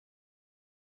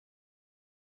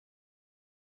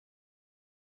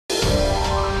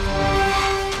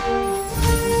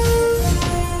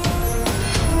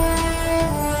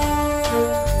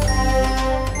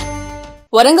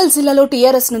వరంగల్ జిల్లాలో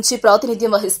టీఆర్ఎస్ నుంచి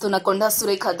ప్రాతినిధ్యం వహిస్తున్న కొండా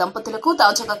సురేఖ దంపతులకు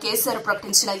తాజాగా కేసీఆర్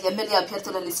ప్రకటించిన ఎమ్మెల్యే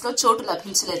అభ్యర్థుల లిస్టులో చోటు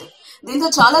లభించలేదు. దీంతో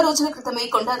చాలా రోజుల క్రితమే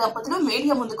కొండా దంపతులు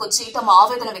మీడియా ముందుకొచ్చి తమ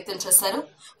ఆవేదన వ్యక్తం చేశారు.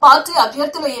 పార్టీ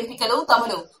అభ్యర్థుల ఎంపికలో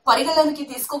తమను పరిగణలోనికి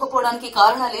తీసుకోకపోవడానికి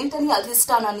కారణాలేంటని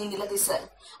అధిష్టానాన్ని నిలదీశారు.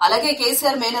 అలాగే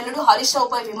కేసీఆర్ మేనల్లుడు హరీష్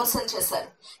రావుపై విమర్శలు చేశారు.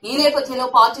 ఈ నేపథ్యంలో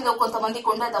పార్టీలో కొంతమంది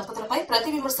కొండా దంపతులపై ప్రతి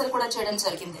విమర్శలు కూడా చేయడం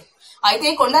జరిగింది. అయితే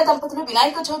కొండా దంపతులు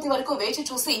వినాయక చవితి వరకు వేచి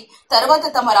చూసి తర్వాత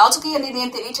తమ రాజకీయ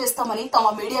నిర్ణయం తెలియజేస్తామని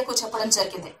తమ మీడియాకు చెప్పడం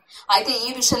జరిగింది. అయితే ఈ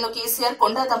విషయంలో కేసీఆర్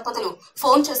కొండా దంపతులు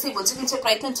ఫోన్ చేసి బుజ్జగించే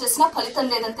ప్రయత్నం చేసినా ఫలితం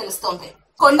లేదని తెలుస్తోంది.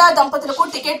 కొండా దంపతులకు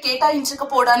టికెట్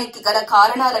కేటాయించకపోవడానికి గల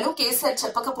కారణాలను కేసీఆర్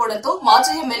చెప్పకపోవడంతో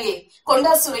మాజీ ఎమ్మెల్యే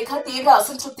కొండా సురేఖ తీవ్ర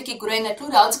అసంతృప్తికి గురైనట్లు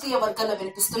రాజకీయ వర్గాల్లో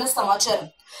వినిపిస్తున్న సమాచారం.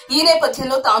 ఈ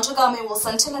నేపథ్యంలో తాజాగా ఆమె ఓ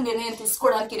సంచలన నిర్ణయం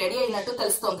తీసుకోవడానికి రెడీ అయినట్టు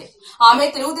తెలుస్తోంది. ఆమె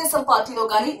తెలుగుదేశం పార్టీలో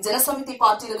గాని జనసమితి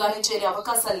పార్టీలో గాని చేరే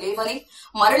అవకాశాలు లేవని,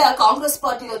 మరలా కాంగ్రెస్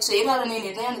పార్టీలో చేరాలనే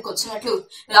నిర్ణయానికి వచ్చినట్లు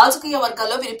రాజకీయ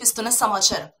వర్గాల్లో వినిపిస్తున్న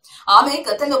సమాచారం. ఆమె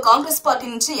గతంలో కాంగ్రెస్ పార్టీ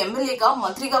నుంచి ఎమ్మెల్యేగా,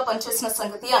 మంత్రిగా పనిచేసిన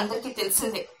సంగతి అందరికీ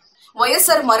తెలిసిందే.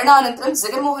 వైఎస్ఆర్ మరణానంతరం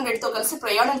జగన్మోహన్ రెడ్డితో కలిసి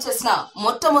ప్రయాణం చేసిన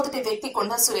మొట్టమొదటి వ్యక్తి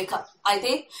కొండా సురేఖ.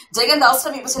 అయితే జగన్ రాష్ట్ర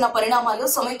విభజన పరిణామాల్లో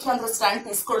సమైక్యాంధ్ర స్టాండ్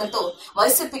తీసుకోవడంతో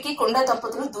వైసీపీకి కొండా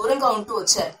దంపతులు దూరంగా ఉంటూ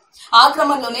వచ్చారు. ఆ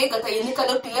క్రమంలోనే గత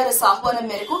ఎన్నికల్లో టీఆర్ఎస్ ఆహ్వానం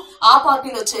మేరకు ఆ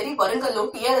పార్టీలో చేరి వరంగల్లో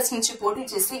టీఆర్ఎస్ నుంచి పోటీ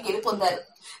చేసి గెలుపొందారు.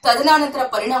 తదనంతర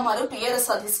పరిణామాలు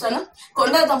టీఆర్ఎస్ అధిష్టానం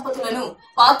కొండా దంపతులను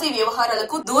పార్టీ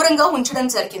వ్యవహారాలకు దూరంగా ఉంచడం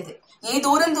జరిగింది. ఈ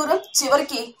దూరం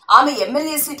చివరికి ఆమె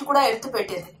ఎమ్మెల్యే సీటు కూడా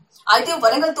ఎత్తుపెట్టింది. అయితే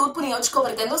వరంగల్ తూర్పు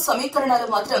నియోజకవర్గంలో సమీకరణాలు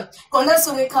మాత్రం కొండా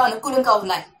సురేఖ అనుకూలంగా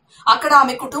ఉన్నాయి. అక్కడ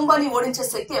ఆమె కుటుంబాన్ని ఓడించే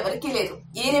శక్తి ఎవరికీ లేదు.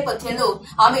 ఈ నేపథ్యంలో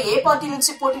ఆమె ఏ పార్టీ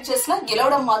నుంచి పోటీ చేసినా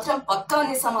గెలవడం మాత్రం పక్కా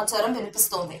అనే సమాచారం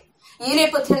వినిపిస్తోంది. ఈ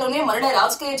నేపథ్యంలోనే మరణ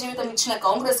రాజకీయ జీవితం ఇచ్చిన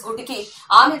కాంగ్రెస్ గుడికి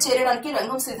ఆమె చేరడానికి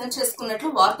రంగం సిద్ధం చేసుకున్నట్లు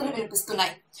వార్తలు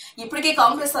వినిపిస్తున్నాయి. ఇప్పటికే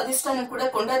కాంగ్రెస్ అధిష్టానం కూడా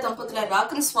కొండా దంపతుల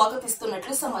రాకను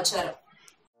స్వాగతిస్తున్నట్లు సమాచారం.